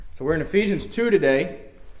So we're in Ephesians 2 today,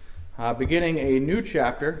 beginning a new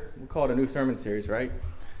chapter. We'll call it a new sermon series, right?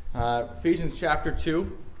 Ephesians chapter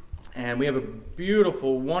 2, and we have a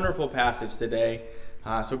beautiful, wonderful passage today.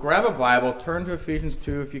 So grab a Bible, turn to Ephesians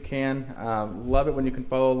 2 if you can. Love it when you can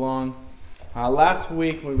follow along. Last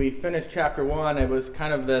week when we finished chapter 1, it was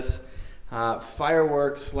kind of this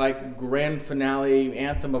fireworks like grand finale,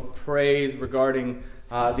 anthem of praise regarding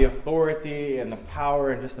the authority and the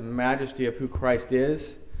power and just the majesty of who Christ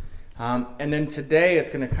is. And then today it's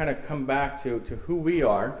going to kind of come back to who we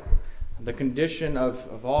are, the condition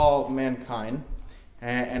of all mankind,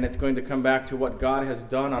 and it's going to come back to what God has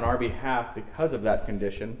done on our behalf because of that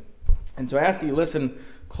condition. And so I ask that you listen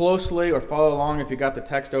closely or follow along if you got the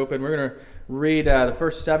text open. We're going to read the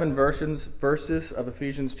first 7 verses of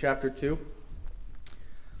Ephesians chapter 2.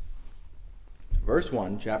 Verse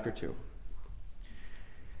 1, chapter 2.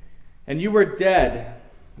 And you were dead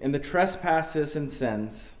in the trespasses and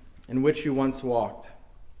sins in which you once walked,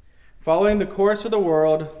 following the course of the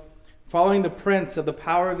world, following the prince of the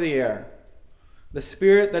power of the air, the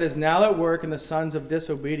spirit that is now at work in the sons of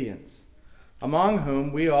disobedience, among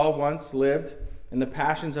whom we all once lived in the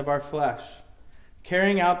passions of our flesh,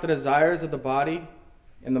 carrying out the desires of the body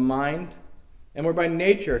and the mind, and were by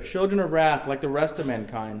nature children of wrath like the rest of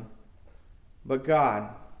mankind. But God,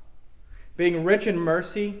 being rich in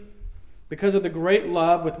mercy, because of the great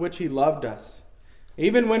love with which he loved us,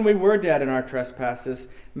 even when we were dead in our trespasses,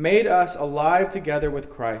 made us alive together with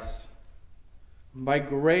Christ. By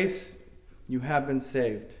grace you have been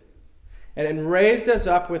saved, and raised us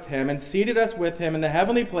up with him, and seated us with him in the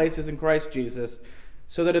heavenly places in Christ Jesus,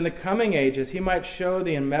 so that in the coming ages he might show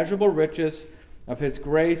the immeasurable riches of his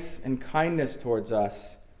grace and kindness towards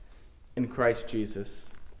us in Christ Jesus.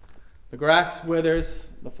 The grass withers,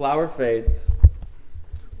 the flower fades.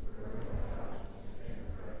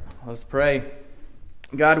 Let's pray.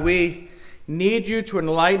 God, we need you to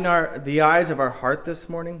enlighten the eyes of our heart this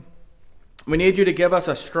morning. We need you to give us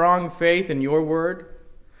a strong faith in your word.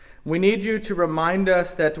 We need you to remind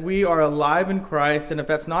us that we are alive in Christ, and if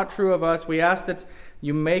that's not true of us, we ask that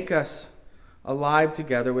you make us alive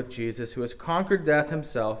together with Jesus, who has conquered death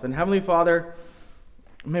himself. And Heavenly Father,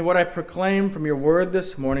 may what I proclaim from your word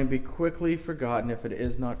this morning be quickly forgotten if it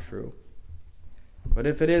is not true. But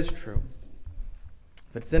if it is true,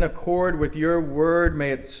 if it's in accord with your word,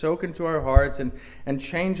 may it soak into our hearts and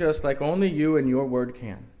change us like only you and your word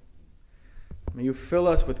can. May you fill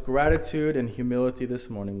us with gratitude and humility this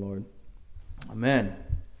morning, Lord. Amen.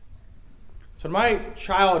 So in my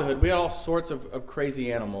childhood, we had all sorts of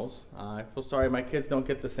crazy animals. I feel sorry my kids don't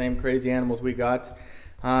get the same crazy animals we got.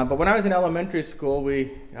 But when I was in elementary school,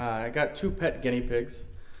 I got 2 pet guinea pigs.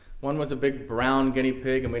 One was a big brown guinea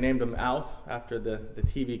pig, and we named him Alf after the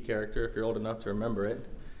TV character, if you're old enough to remember it.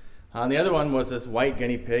 The other one was this white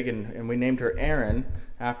guinea pig, and we named her Erin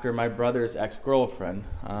after my brother's ex-girlfriend.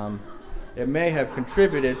 It may have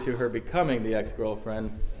contributed to her becoming the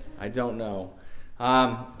ex-girlfriend. I don't know.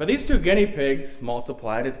 But these 2 guinea pigs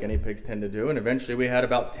multiplied, as guinea pigs tend to do, and eventually we had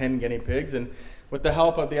about 10 guinea pigs. And with the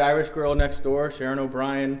help of the Irish girl next door, Sharon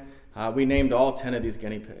O'Brien, we named all 10 of these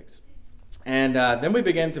guinea pigs. And then we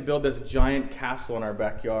began to build this giant castle in our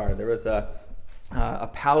backyard. There was a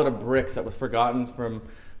pallet of bricks that was forgotten from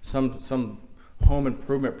some home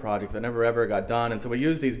improvement project that never ever got done. And so we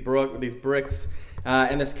used these bricks,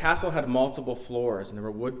 and this castle had multiple floors, and there were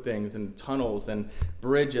wood things and tunnels and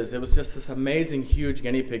bridges. It was just this amazing, huge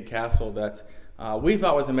guinea pig castle that we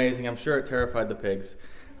thought was amazing. I'm sure it terrified the pigs.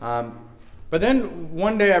 But then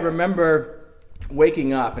one day I remember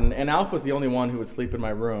waking up, and Alf was the only one who would sleep in my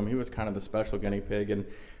room. He was kind of the special guinea pig. And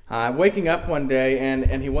waking up one day,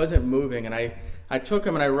 and he wasn't moving, and I took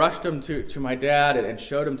him and I rushed him to my dad and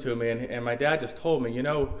showed him to me, and my dad just told me,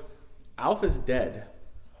 Alf is dead.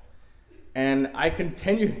 And I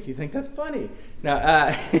continued, you think that's funny? Now,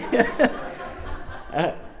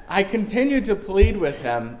 I continued to plead with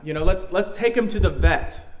him, let's take him to the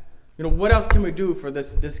vet. What else can we do for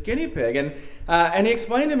this guinea pig? And he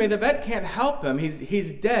explained to me the vet can't help him.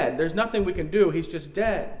 He's dead. There's nothing we can do. He's just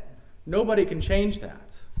dead. Nobody can change that.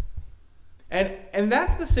 And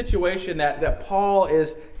that's the situation that Paul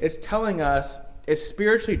is telling us is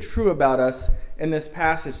spiritually true about us in this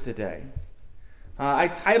passage today. I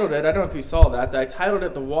titled it, I don't know if you saw that, I titled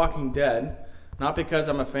it The Walking Dead, not because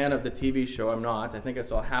I'm a fan of the TV show, I'm not. I think I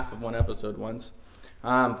saw half of one episode once.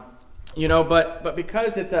 But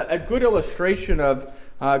because it's a good illustration of,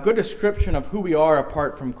 a good description of who we are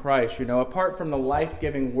apart from Christ, apart from the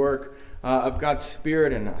life-giving work of God's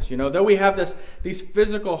Spirit in us. Though we have these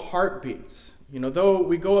physical heartbeats, Though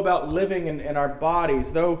we go about living in our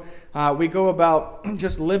bodies, though we go about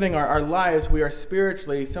just living our lives, we are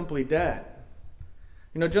spiritually simply dead.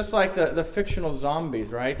 Just like the fictional zombies,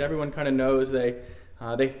 right? Everyone kind of knows they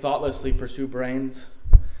thoughtlessly pursue brains.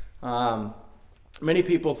 Many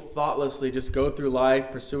people thoughtlessly just go through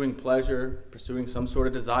life pursuing pleasure, pursuing some sort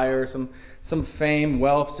of desire, some fame,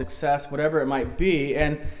 wealth, success, whatever it might be.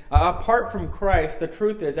 And apart from Christ, the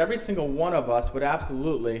truth is every single one of us would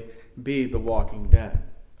absolutely be the walking dead.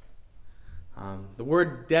 The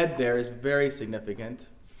word dead there is very significant.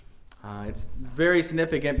 It's very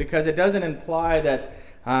significant because it doesn't imply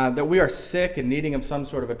that we are sick and needing of some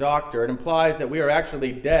sort of a doctor. It implies that we are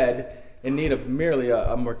actually dead in need of merely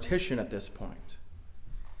a mortician at this point.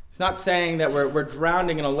 It's not saying that we're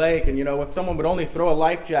drowning in a lake and, if someone would only throw a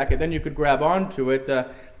life jacket, then you could grab onto it.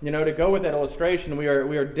 To go with that illustration, we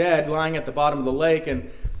are dead lying at the bottom of the lake and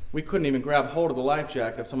we couldn't even grab hold of the life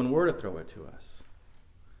jacket if someone were to throw it to us.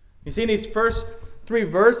 You see, in these first 3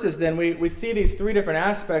 verses, then, we see these 3 different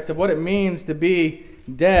aspects of what it means to be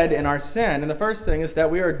dead in our sin. And the first thing is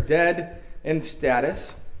that we are dead in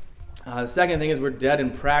status. The second thing is we're dead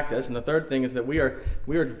in practice. And the third thing is that we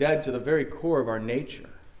are dead to the very core of our nature.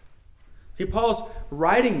 See, Paul's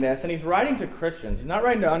writing this, and he's writing to Christians. He's not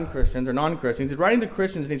writing to unchristians or non-Christians. He's writing to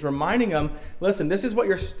Christians, and he's reminding them, listen, this is what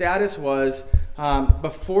your status was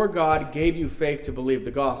before God gave you faith to believe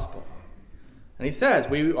the gospel. And he says,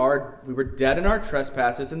 we were dead in our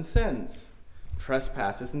trespasses and sins.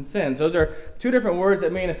 Trespasses and sins. Those are 2 different words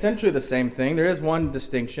that mean essentially the same thing. There is one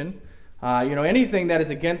distinction. Anything that is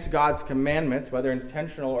against God's commandments, whether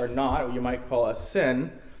intentional or not, you might call a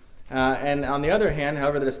sin. And on the other hand,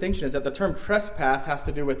 however, the distinction is that the term trespass has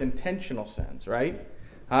to do with intentional sins, right?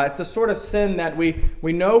 It's the sort of sin that we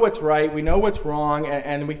know what's right, we know what's wrong,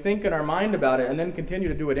 and we think in our mind about it and then continue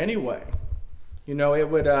to do it anyway.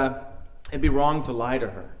 It'd be wrong to lie to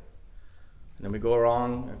her. And then we go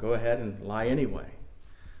ahead and lie anyway.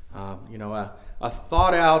 A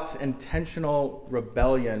thought-out, intentional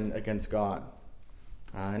rebellion against God.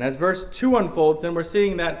 And as verse 2 unfolds, then we're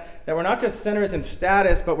seeing that we're not just sinners in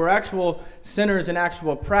status, but we're actual sinners in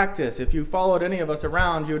actual practice. If you followed any of us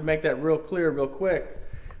around, you would make that real clear real quick.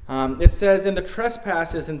 It says, in the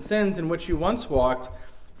trespasses and sins in which you once walked,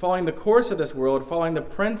 following the course of this world, following the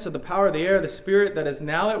prince of the power of the air, the spirit that is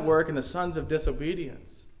now at work in the sons of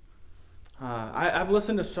disobedience. I've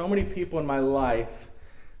listened to so many people in my life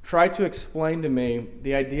try to explain to me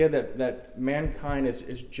the idea that mankind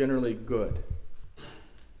is generally good.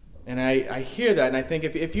 And I hear that, and I think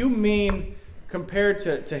if you mean compared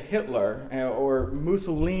to Hitler or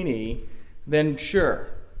Mussolini, then sure.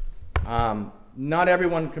 Not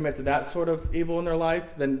everyone commits that sort of evil in their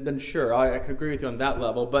life, then sure, I can agree with you on that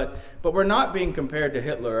level. But we're not being compared to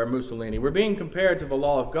Hitler or Mussolini. We're being compared to the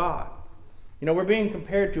law of God. We're being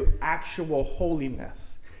compared to actual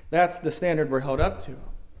holiness. That's the standard we're held up to.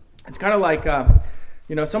 It's kind of like,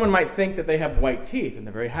 someone might think that they have white teeth, and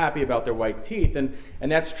they're very happy about their white teeth, and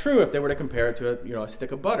that's true if they were to compare it to a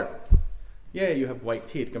stick of butter. Yeah, you have white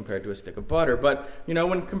teeth compared to a stick of butter, but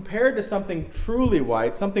when compared to something truly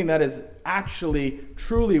white, something that is actually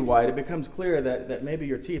truly white, it becomes clear that maybe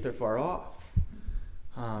your teeth are far off.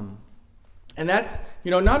 And that's,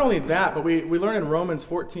 not only that, but we learn in Romans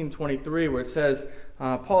 14:23 where it says,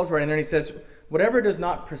 Paul's writing there, and he says, whatever does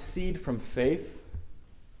not proceed from faith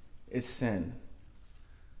is sin.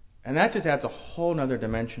 And that just adds a whole other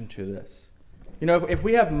dimension to this. If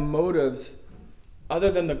we have motives other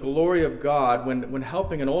than the glory of God when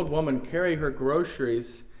helping an old woman carry her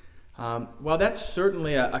groceries, well, that's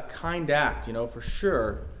certainly a kind act, for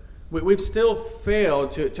sure. We've still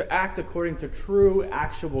failed to act according to true,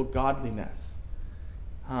 actual godliness.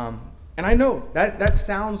 And I know that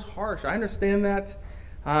sounds harsh. I understand that.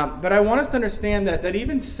 But I want us to understand that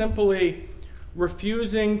even simply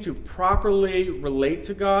refusing to properly relate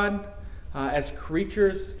to God as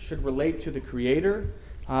creatures should relate to the Creator,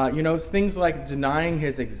 things like denying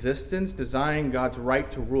His existence, denying God's right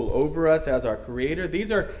to rule over us as our Creator,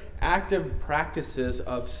 these are active practices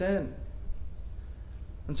of sin.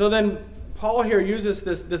 And so then Paul here uses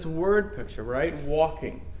this word picture, right?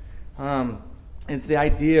 Walking. It's the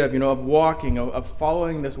idea of walking, of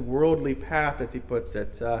following this worldly path, as he puts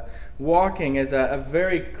it. Walking is a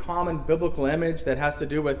very common biblical image that has to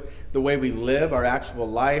do with the way we live, our actual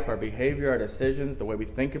life, our behavior, our decisions, the way we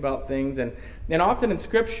think about things. And often in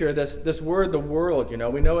Scripture, this word, the world,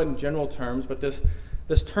 we know it in general terms, but this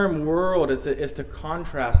term world is to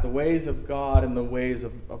contrast the ways of God and the ways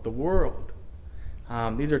of the world.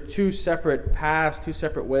 These are 2 separate paths, 2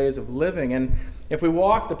 separate ways of living. And if we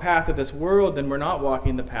walk the path of this world, then we're not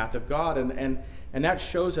walking the path of God. And that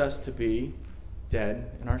shows us to be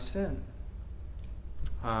dead in our sin.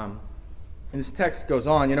 And this text goes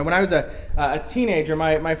on. When I was a teenager,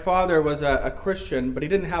 my father was a Christian, but he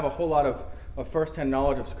didn't have a whole lot of first-hand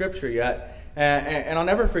knowledge of Scripture yet. And I'll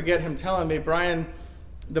never forget him telling me, Brian,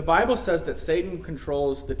 the Bible says that Satan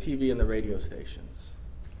controls the TV and the radio stations.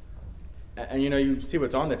 And you see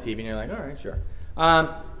what's on the TV, and you're like, all right, sure.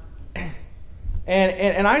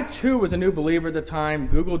 And I, too, was a new believer at the time.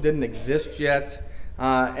 Google didn't exist yet.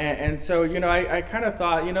 And so, I kind of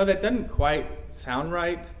thought, that doesn't quite sound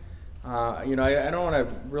right. I don't want to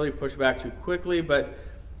really push back too quickly, but,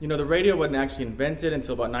 the radio wasn't actually invented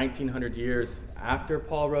until about 1900 years after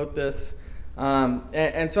Paul wrote this.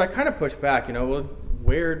 And so I kind of pushed back, well,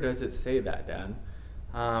 where does it say that, Dad?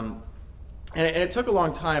 And it took a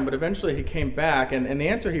long time, but eventually he came back, and the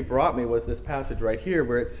answer he brought me was this passage right here,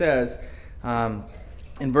 where it says,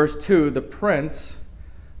 in verse 2, the prince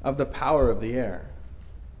of the power of the air.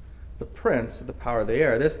 The prince of the power of the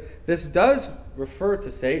air. This does refer to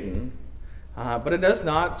Satan, but it does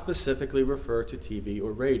not specifically refer to TV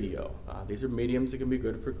or radio. These are mediums that can be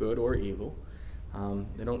good for good or evil.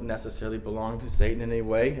 They don't necessarily belong to Satan in any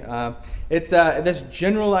way. It's this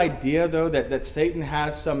general idea, though, that Satan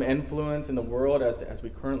has some influence in the world as we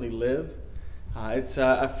currently live. It's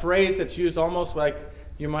a phrase that's used almost like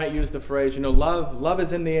you might use the phrase, love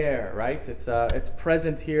is in the air, right? It's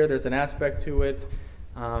present here. There's an aspect to it.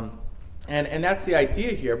 And that's the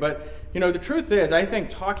idea here. But, the truth is, I think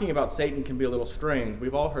talking about Satan can be a little strange.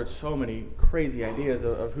 We've all heard so many crazy ideas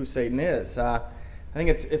of who Satan is. I think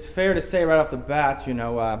it's fair to say right off the bat,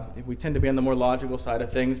 we tend to be on the more logical side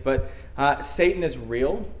of things, but Satan is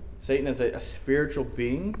real. Satan is a spiritual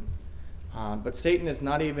being, but Satan is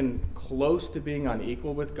not even close to being on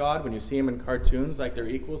equal with God. When you see him in cartoons like they're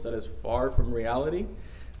equals, that is far from reality.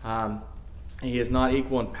 He is not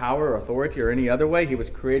equal in power or authority or any other way. He was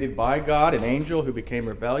created by God, an angel who became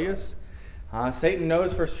rebellious. Satan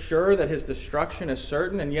knows for sure that his destruction is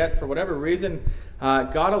certain, and yet, for whatever reason,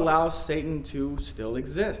 God allows Satan to still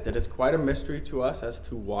exist. It is quite a mystery to us as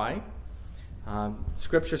to why.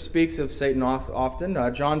 Scripture speaks of Satan often.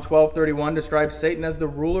 John 12:31 describes Satan as the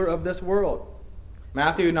ruler of this world.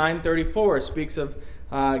 Matthew 9:34 speaks of,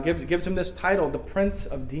 gives him this title, the Prince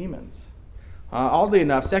of Demons. Oddly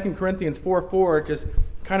enough, 2 Corinthians 4:4 just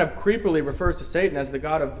kind of creepily refers to Satan as the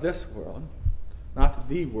god of this world. Not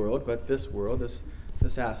the world, but this world,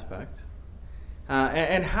 this aspect.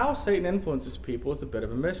 And how Satan influences people is a bit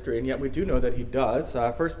of a mystery, and yet we do know that he does.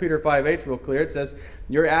 1 Peter 5:8 is real clear. It says,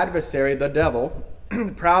 your adversary, the devil,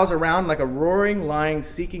 prowls around like a roaring lion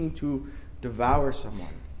seeking to devour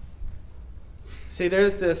someone. See,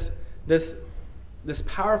 there's this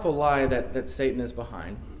powerful lie that Satan is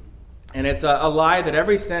behind. And it's a lie that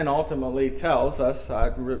every sin ultimately tells us,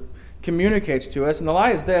 communicates to us. And the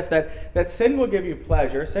lie is this, that sin will give you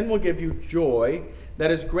pleasure, sin will give you joy that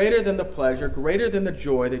is greater than the pleasure, greater than the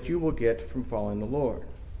joy that you will get from following the Lord.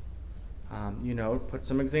 Put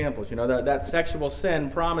some examples. That sexual sin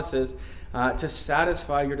promises to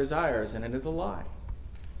satisfy your desires, and it is a lie.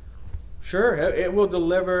 Sure, it will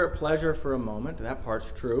deliver pleasure for a moment. That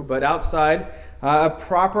part's true. But outside a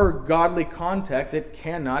proper godly context, it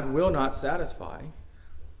will not satisfy.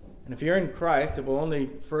 And if you're in Christ, it will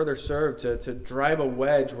only further serve to drive a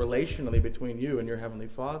wedge relationally between you and your Heavenly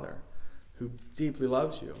Father, who deeply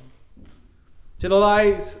loves you. See,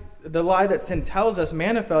 the lie that sin tells us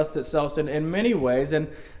manifests itself in many ways, and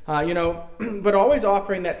but always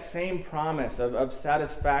offering that same promise of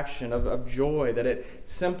satisfaction, of joy that it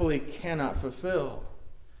simply cannot fulfill.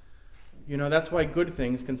 That's why good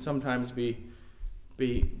things can sometimes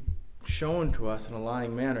be shown to us in a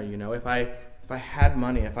lying manner. If I had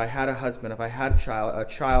money, if I had a husband, if I had a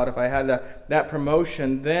child, if I had that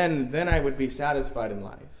promotion, then I would be satisfied in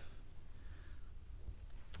life.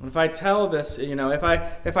 And if I tell this, if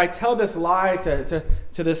I tell this lie to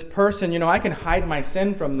this person, I can hide my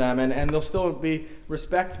sin from them, and they'll still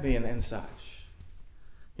respect me and such.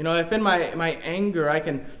 If in my anger I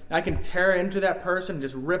can tear into that person,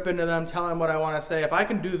 just rip into them, tell them what I want to say. If I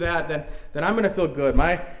can do that, then I'm going to feel good.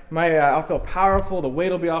 I'll feel powerful. The weight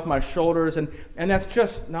will be off my shoulders, and that's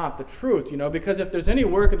just not the truth. Because if there's any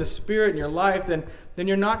work of the Spirit in your life, then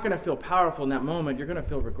you're not going to feel powerful in that moment. You're going to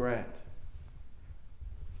feel regret.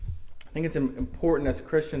 I think it's important as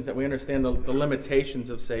Christians that we understand the limitations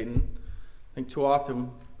of Satan. I think too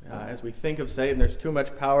often, as we think of Satan, there's too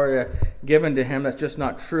much power given to him. That's just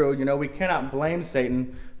not true. We cannot blame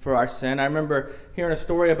Satan for our sin. I remember hearing a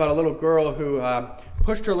story about a little girl who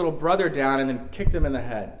pushed her little brother down and then kicked him in the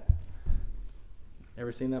head.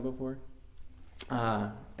 Ever seen that before?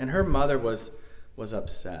 And her mother was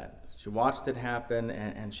upset. She watched it happen,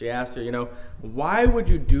 and she asked her, why would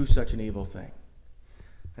you do such an evil thing?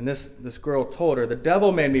 And this girl told her, the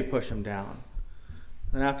devil made me push him down.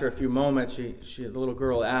 And after a few moments, the little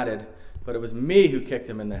girl added, but it was me who kicked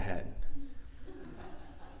him in the head.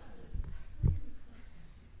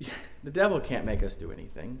 The devil can't make us do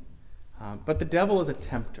anything, but the devil is a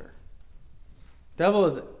tempter. The devil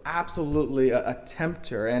is absolutely a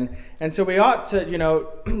tempter, and so we ought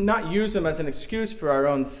to, not use him as an excuse for our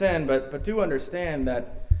own sin, but do understand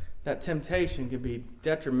that temptation can be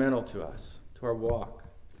detrimental to us, to our walk.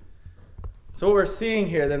 So what we're seeing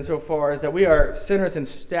here then so far is that we are sinners in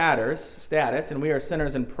status, and we are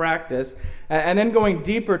sinners in practice, and then going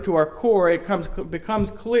deeper to our core, it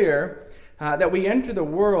becomes clear that we enter the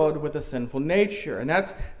world with a sinful nature. And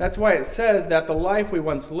that's why it says that the life we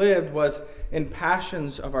once lived was in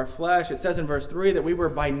passions of our flesh. It says in verse 3 that we were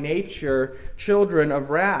by nature children of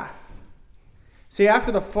wrath. See,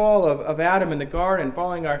 after the fall of Adam in the garden,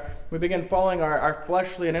 we begin following our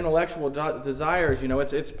fleshly and intellectual desires.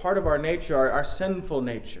 It's part of our nature, our sinful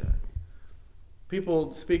nature.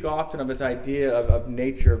 People speak often of this idea of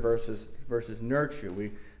nature versus nurture.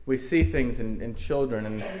 We see things in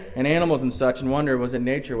children and animals and such and wonder, was it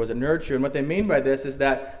nature, was it nurture? And what they mean by this is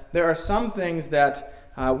that there are some things that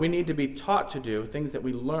we need to be taught to do, things that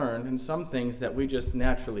we learn, and some things that we just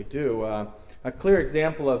naturally do. A clear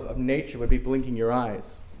example of nature would be blinking your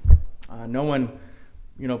eyes. No one,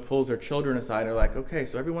 pulls their children aside and are like, okay,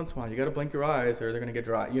 so every once in a while you got to blink your eyes or they're going to get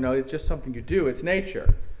dry. It's just something you do. It's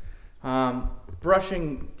nature.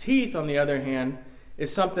 Brushing teeth, on the other hand,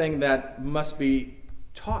 is something that must be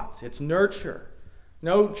taught. It's nurture.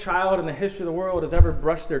 No child in the history of the world has ever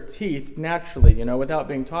brushed their teeth naturally, without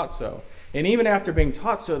being taught so. And even after being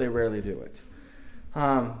taught so, they rarely do it.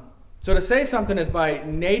 So to say something is by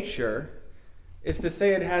nature is to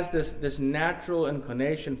say it has this natural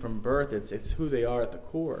inclination from birth. It's who they are at the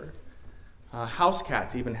core. House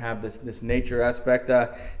cats even have this nature aspect.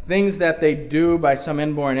 Things that they do by some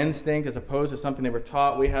inborn instinct as opposed to something they were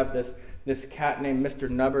taught. We have this cat named Mr.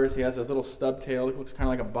 Nubbers. He has this little stub tail. He looks kind of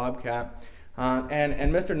like a bobcat.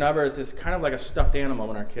 And Mr. Nubbers is kind of like a stuffed animal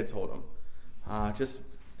when our kids hold him. Just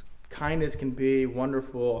kind as can be,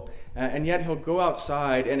 wonderful. And yet he'll go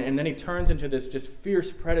outside and then he turns into this just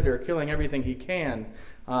fierce predator, killing everything he can.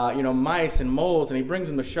 Mice and moles, and he brings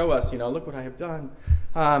them to show us, look what I have done.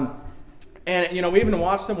 And we even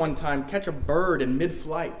watched him one time catch a bird in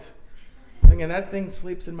mid-flight. Thinking, that thing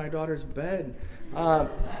sleeps in my daughter's bed.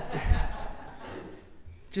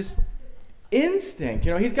 Just instinct.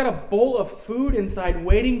 He's got a bowl of food inside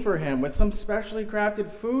waiting for him with some specially crafted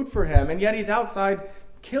food for him, and yet he's outside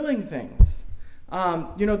killing things.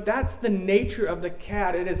 That's the nature of the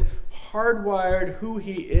cat. It is hardwired who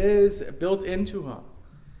he is, built into him.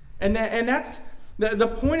 And that's the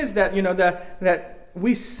point is that, that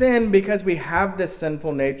we sin because we have this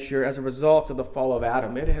sinful nature as a result of the fall of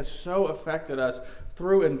Adam. It has so affected us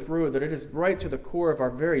through and through that it is right to the core of our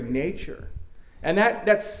very nature. And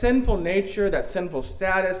that sinful nature, that sinful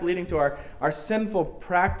status leading to our sinful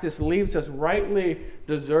practice leaves us rightly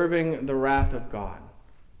deserving the wrath of God.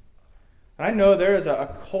 And I know there is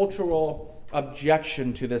a cultural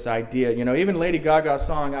objection to this idea. Even Lady Gaga's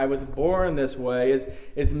song, I Was Born This Way,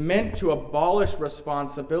 is meant to abolish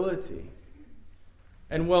responsibility.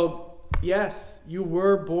 And well, yes, you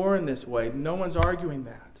were born this way. No one's arguing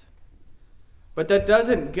that. But that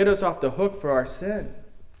doesn't get us off the hook for our sin.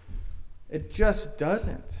 It just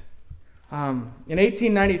doesn't. In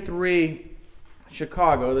 1893,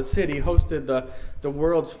 Chicago, the city, hosted the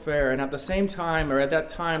World's Fair. And at that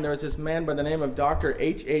time, there was this man by the name of Dr.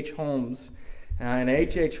 H.H. Holmes. And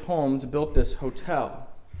H.H. Holmes built this hotel.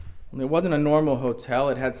 It wasn't a normal hotel.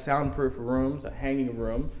 It had soundproof rooms, a hanging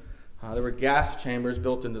room. There were gas chambers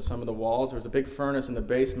built into some of the walls. There was a big furnace in the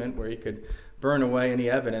basement where he could burn away any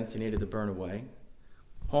evidence he needed to burn away.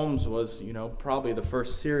 Holmes was, probably the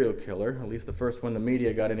first serial killer, at least the first one the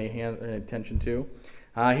media got any attention to.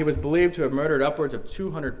 He was believed to have murdered upwards of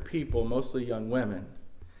 200 people, mostly young women.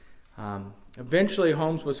 Eventually,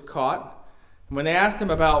 Holmes was caught. And when they asked him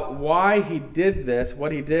about why he did this,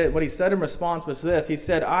 what he said in response was this. He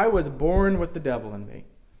said, I was born with the devil in me.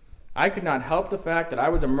 I could not help the fact that I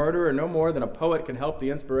was a murderer no more than a poet can help the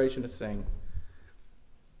inspiration to sing.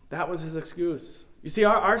 That was his excuse. You see,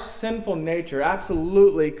 our sinful nature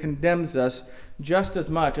absolutely condemns us just as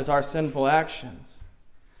much as our sinful actions.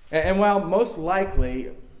 And while most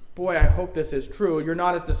likely, boy, I hope this is true, you're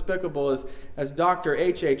not as despicable as Dr.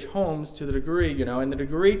 H.H. Holmes to the degree, and the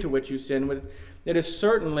degree to which you sin, it is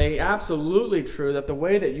certainly absolutely true that the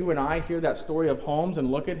way that you and I hear that story of Holmes and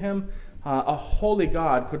look at him, a holy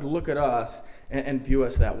God could look at us and view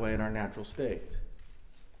us that way in our natural state.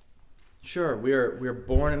 Sure, we are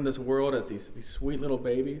born in this world as these sweet little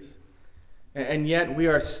babies, and yet we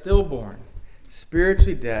are still born,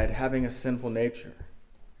 spiritually dead, having a sinful nature.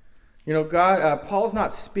 Paul's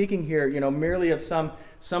not speaking here, merely of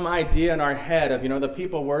some idea in our head of, the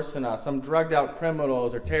people worse than us, some drugged out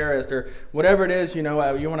criminals or terrorists or whatever it is, you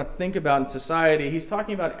want to think about in society. He's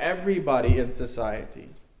talking about everybody in society.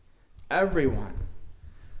 Everyone.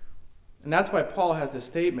 And that's why Paul has this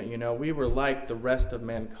statement, we were like the rest of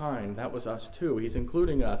mankind. That was us too. He's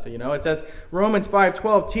including us. It says, Romans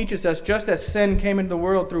 5:12 teaches us, just as sin came into the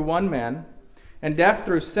world through one man, and death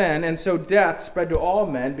through sin, and so death spread to all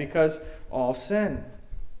men because all sin.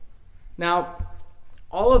 Now,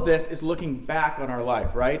 all of this is looking back on our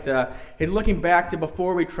life, right? He's looking back to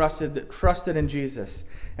before we trusted in Jesus.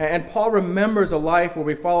 And Paul remembers a life where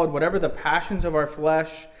we followed whatever the passions of our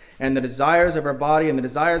flesh and the desires of our body and the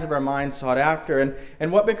desires of our mind sought after.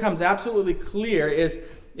 And what becomes absolutely clear is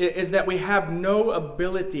that we have no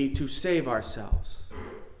ability to save ourselves.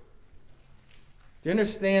 Do you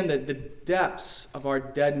understand that the depths of our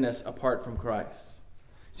deadness apart from Christ?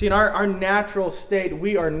 See, in our natural state,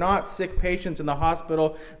 we are not sick patients in the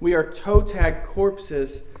hospital. We are toe-tagged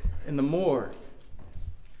corpses in the morgue.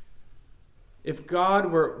 If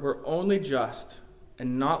God were only just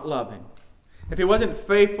and not loving, if he wasn't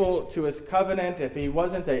faithful to his covenant, if he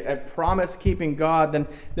wasn't a promise-keeping God,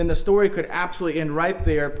 then the story could absolutely end right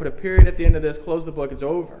there, put a period at the end of this, close the book, it's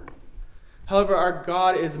over. However, our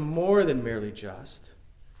God is more than merely just.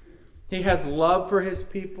 He has love for his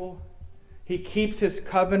people. He keeps his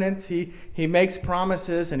covenants. He makes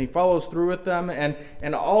promises and he follows through with them.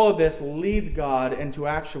 And all of this leads God into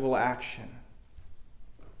actual action.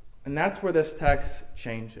 And that's where this text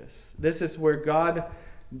changes. This is where God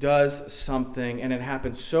does something, and it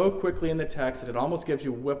happens so quickly in the text that it almost gives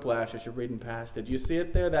you whiplash as you're reading past it. Do you see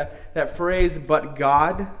it there? That phrase, but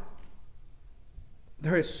God?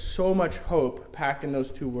 There is so much hope packed in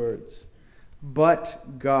those two words.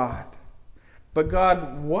 But God. But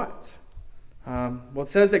God what? It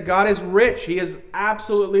says that God is rich. He is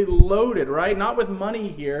absolutely loaded, right? Not with money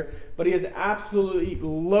here, but he is absolutely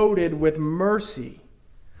loaded with mercy.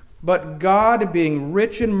 But God being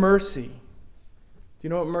rich in mercy. Do you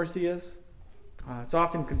know what mercy is? It's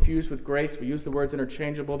often confused with grace. We use the words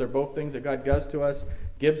interchangeable. They're both things that God does to us,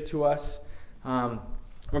 gives to us.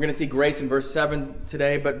 We're going to see grace in verse 7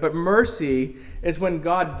 today. But mercy is when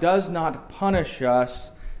God does not punish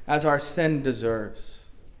us as our sin deserves.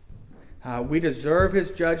 We deserve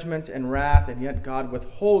his judgment and wrath, and yet God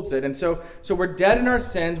withholds it. And so we're dead in our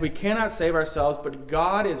sins. We cannot save ourselves, but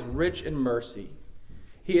God is rich in mercy.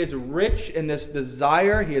 He is rich in this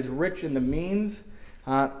desire. He is rich in the means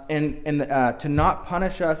to not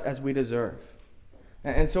punish us as we deserve.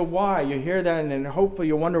 And so why? You hear that, and hopefully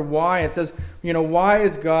you'll wonder why. It says, why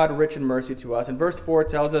is God rich in mercy to us? And verse 4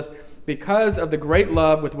 tells us, because of the great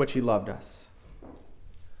love with which he loved us.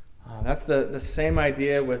 That's the same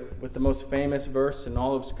idea with the most famous verse in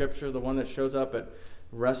all of Scripture, the one that shows up at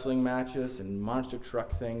wrestling matches and monster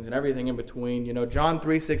truck things and everything in between. John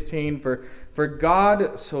 3:16, for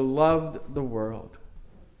God so loved the world.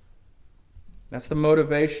 That's the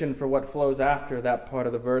motivation for what flows after that part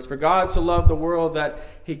of the verse. For God so loved the world that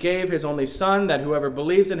he gave his only Son, that whoever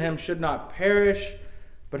believes in him should not perish,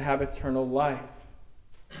 but have eternal life.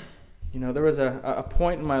 There was a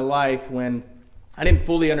point in my life when I didn't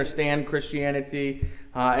fully understand Christianity,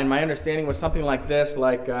 and my understanding was something like this,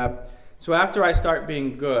 so after I start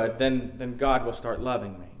being good, then God will start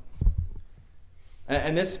loving me.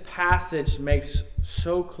 And this passage makes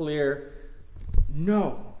so clear,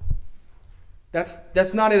 no.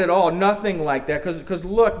 That's not it at all. Nothing like that. Because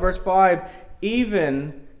look, verse 5,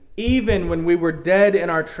 even when we were dead in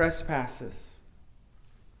our trespasses.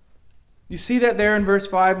 You see that there in verse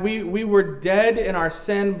 5? We were dead in our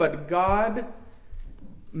sin, but God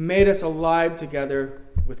made us alive together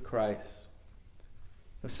with Christ.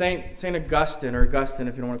 Saint Augustine, or Augustine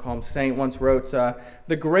if you don't want to call him saint, once wrote,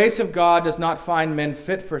 the grace of God does not find men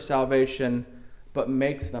fit for salvation, but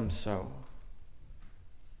makes them so.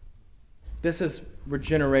 This is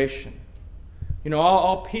regeneration.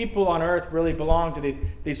 All people on earth really belong to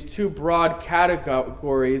these two broad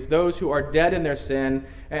categories, those who are dead in their sin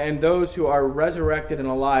and those who are resurrected and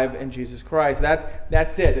alive in Jesus Christ.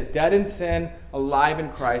 That's it. Dead in sin, alive in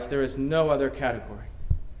Christ. There is no other category.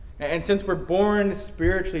 And since we're born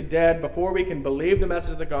spiritually dead, before we can believe the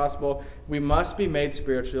message of the gospel, we must be made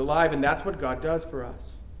spiritually alive, and that's what God does for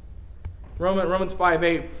us. Romans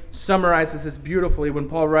 5:8 summarizes this beautifully when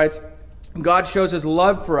Paul writes, God shows his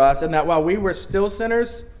love for us, and that while we were still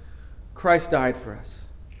sinners, Christ died for us.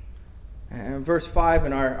 And verse 5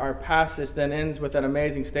 in our passage then ends with an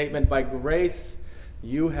amazing statement, by grace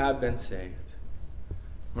you have been saved.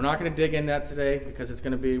 We're not going to dig in that today because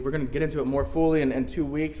we're going to get into it more fully in 2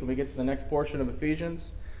 weeks when we get to the next portion of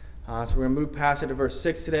Ephesians. So we're going to move past it to verse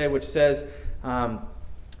 6 today, which says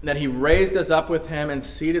that he raised us up with him and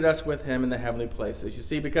seated us with him in the heavenly places. You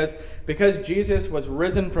see, because Jesus was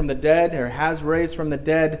risen from the dead, or has raised from the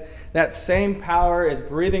dead, that same power is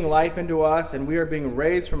breathing life into us, and we are being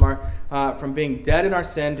raised from being dead in our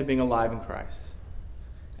sin to being alive in Christ.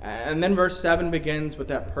 And then verse 7 begins with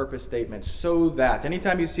that purpose statement, so that.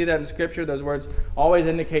 Anytime you see that in Scripture, those words always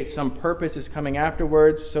indicate some purpose is coming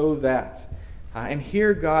afterwards, so that. And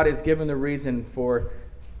here God is given the reason for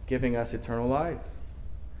giving us eternal life.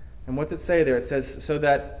 And what's it say there? It says, so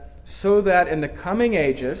that in the coming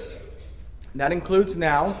ages, that includes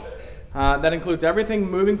now, that includes everything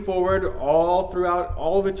moving forward all throughout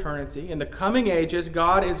all of eternity. In the coming ages,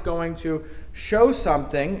 God is going to show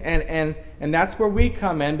something, and that's where we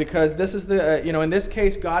come in, because this is in this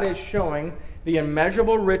case, God is showing the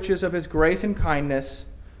immeasurable riches of his grace and kindness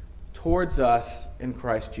towards us in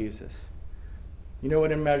Christ Jesus. You know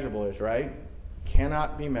what immeasurable is, right?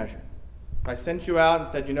 Cannot be measured. If I sent you out and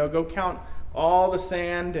said, go count all the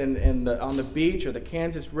sand on the beach or the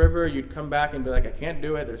Kansas River, you'd come back and be like, I can't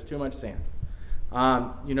do it. There's too much sand.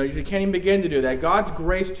 You can't even begin to do that. God's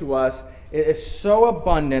grace to us is so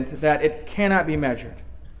abundant that it cannot be measured.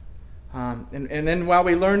 And then while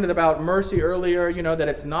we learned about mercy earlier, that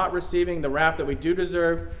it's not receiving the wrath that we do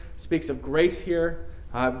deserve, speaks of grace here.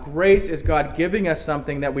 Grace is God giving us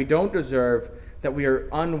something that we don't deserve, that we are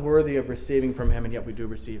unworthy of receiving from him, and yet we do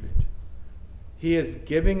receive it. He is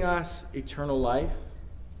giving us eternal life.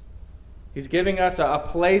 He's giving us a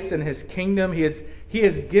place in his kingdom. He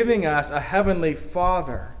is giving us a heavenly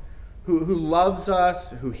Father who loves us,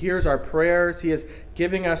 who hears our prayers. He is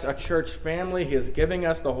giving us a church family. He is giving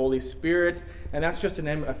us the Holy Spirit. And that's just to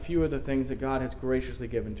name a few of the things that God has graciously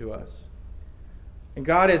given to us. And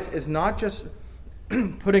God is not just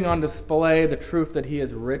putting on display the truth that he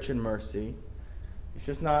is rich in mercy. He's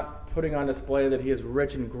just not putting on display that he is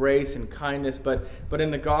rich in grace and kindness, but in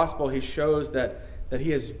the gospel he shows that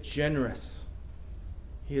he is generous.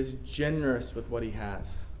 He is generous with what he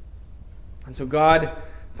has. And so God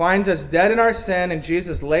finds us dead in our sin, and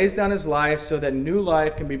Jesus lays down his life so that new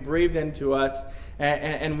life can be breathed into us,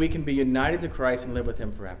 and we can be united to Christ and live with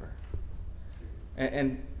him forever.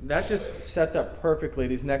 And that just sets up perfectly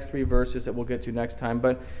these next 3 verses that we'll get to next time.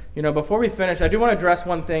 But, before we finish, I do want to address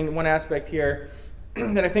one aspect here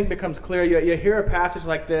that I think becomes clear. You hear a passage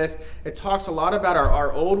like this, it talks a lot about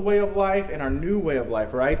our old way of life and our new way of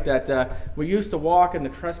life, right? That we used to walk in the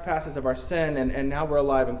trespasses of our sin, and now we're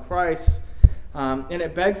alive in Christ. And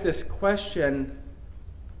it begs this question,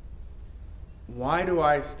 why do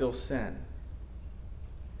I still sin?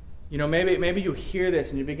 Maybe you hear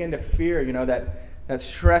this and you begin to fear, that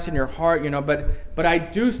stress in your heart, but I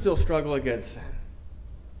do still struggle against sin.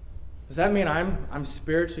 Does that mean I'm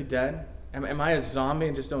spiritually dead? Am I a zombie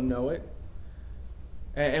and just don't know it?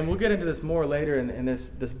 And we'll get into this more later in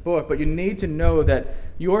this book, but you need to know that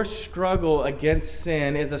your struggle against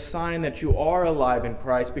sin is a sign that you are alive in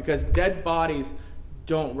Christ, because dead bodies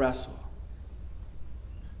don't wrestle.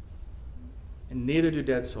 And neither do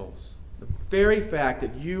dead souls. The very fact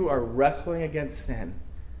that you are wrestling against sin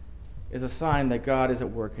is a sign that God is at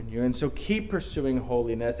work in you. And so keep pursuing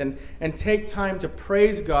holiness and take time to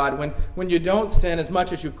praise God when you don't sin as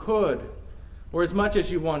much as you could, or as much as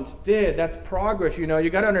you once did. That's progress. You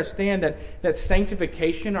got to understand that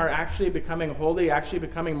sanctification, are actually becoming holy, actually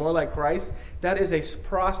becoming more like Christ, that is a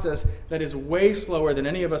process that is way slower than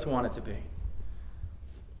any of us want it to be.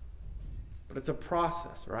 But it's a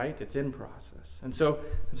process, right? It's in process. And so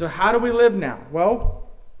how do we live now? Well,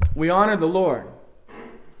 we honor the Lord.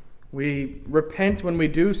 We repent when we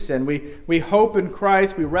do sin. We hope in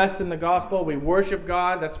Christ. We rest in the gospel. We worship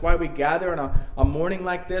God. That's why we gather on a morning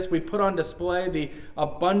like this. We put on display the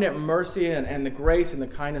abundant mercy and the grace and the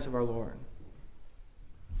kindness of our Lord.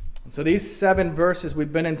 And so these 7 verses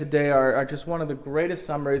we've been in today are just one of the greatest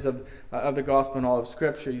summaries of the gospel in all of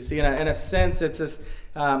Scripture. You see, in a sense, it's this.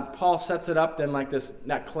 Paul sets it up then like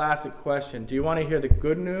that classic question: do you want to hear the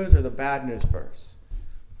good news or the bad news first?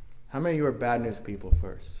 How many of you are bad news people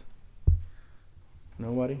first?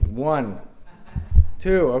 Nobody? 1. 2,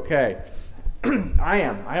 okay. I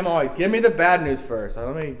am always, give me the bad news first.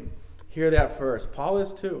 Let me hear that first. Paul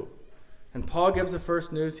is too. And Paul gives the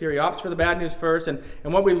first news here. He opts for the bad news first. And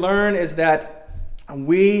what we learn is that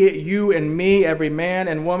you and me, every man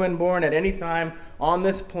and woman born at any time on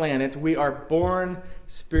this planet, we are born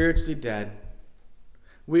spiritually dead.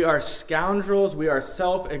 We are scoundrels. We are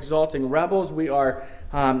self-exalting rebels. We are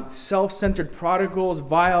self-centered prodigals,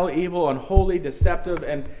 vile, evil, unholy, deceptive,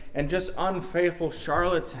 and just unfaithful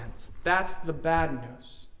charlatans. That's the bad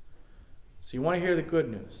news. So you want to hear the good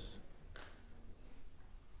news.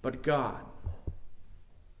 But God.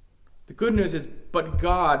 The good news is, but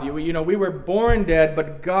God. We were born dead,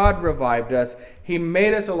 but God revived us. He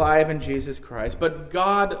made us alive in Jesus Christ. But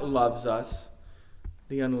God loves us,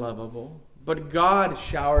 the unlovable. But God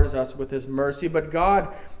showers us with His mercy. But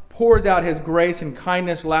God pours out His grace and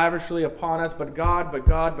kindness lavishly upon us. But God.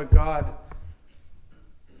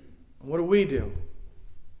 What do?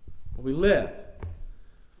 Well, we live.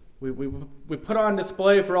 We put on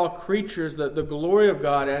display for all creatures the glory of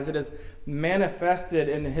God as it is manifested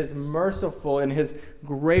in His merciful and His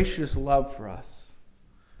gracious love for us.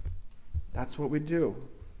 That's what we do.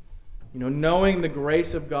 Knowing the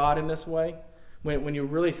grace of God in this way, when you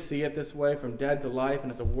really see it this way, from dead to life, and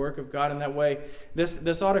it's a work of God in that way,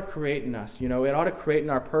 this ought to create in us. It ought to create in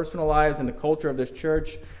our personal lives and the culture of this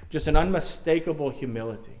church just an unmistakable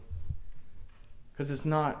humility. Because it's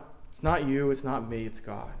not you, it's not me, it's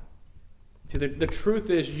God. See, the truth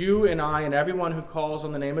is, you and I and everyone who calls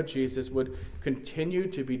on the name of Jesus would continue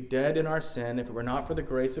to be dead in our sin if it were not for the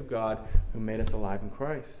grace of God who made us alive in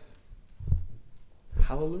Christ.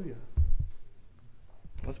 Hallelujah.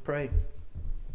 Let's pray.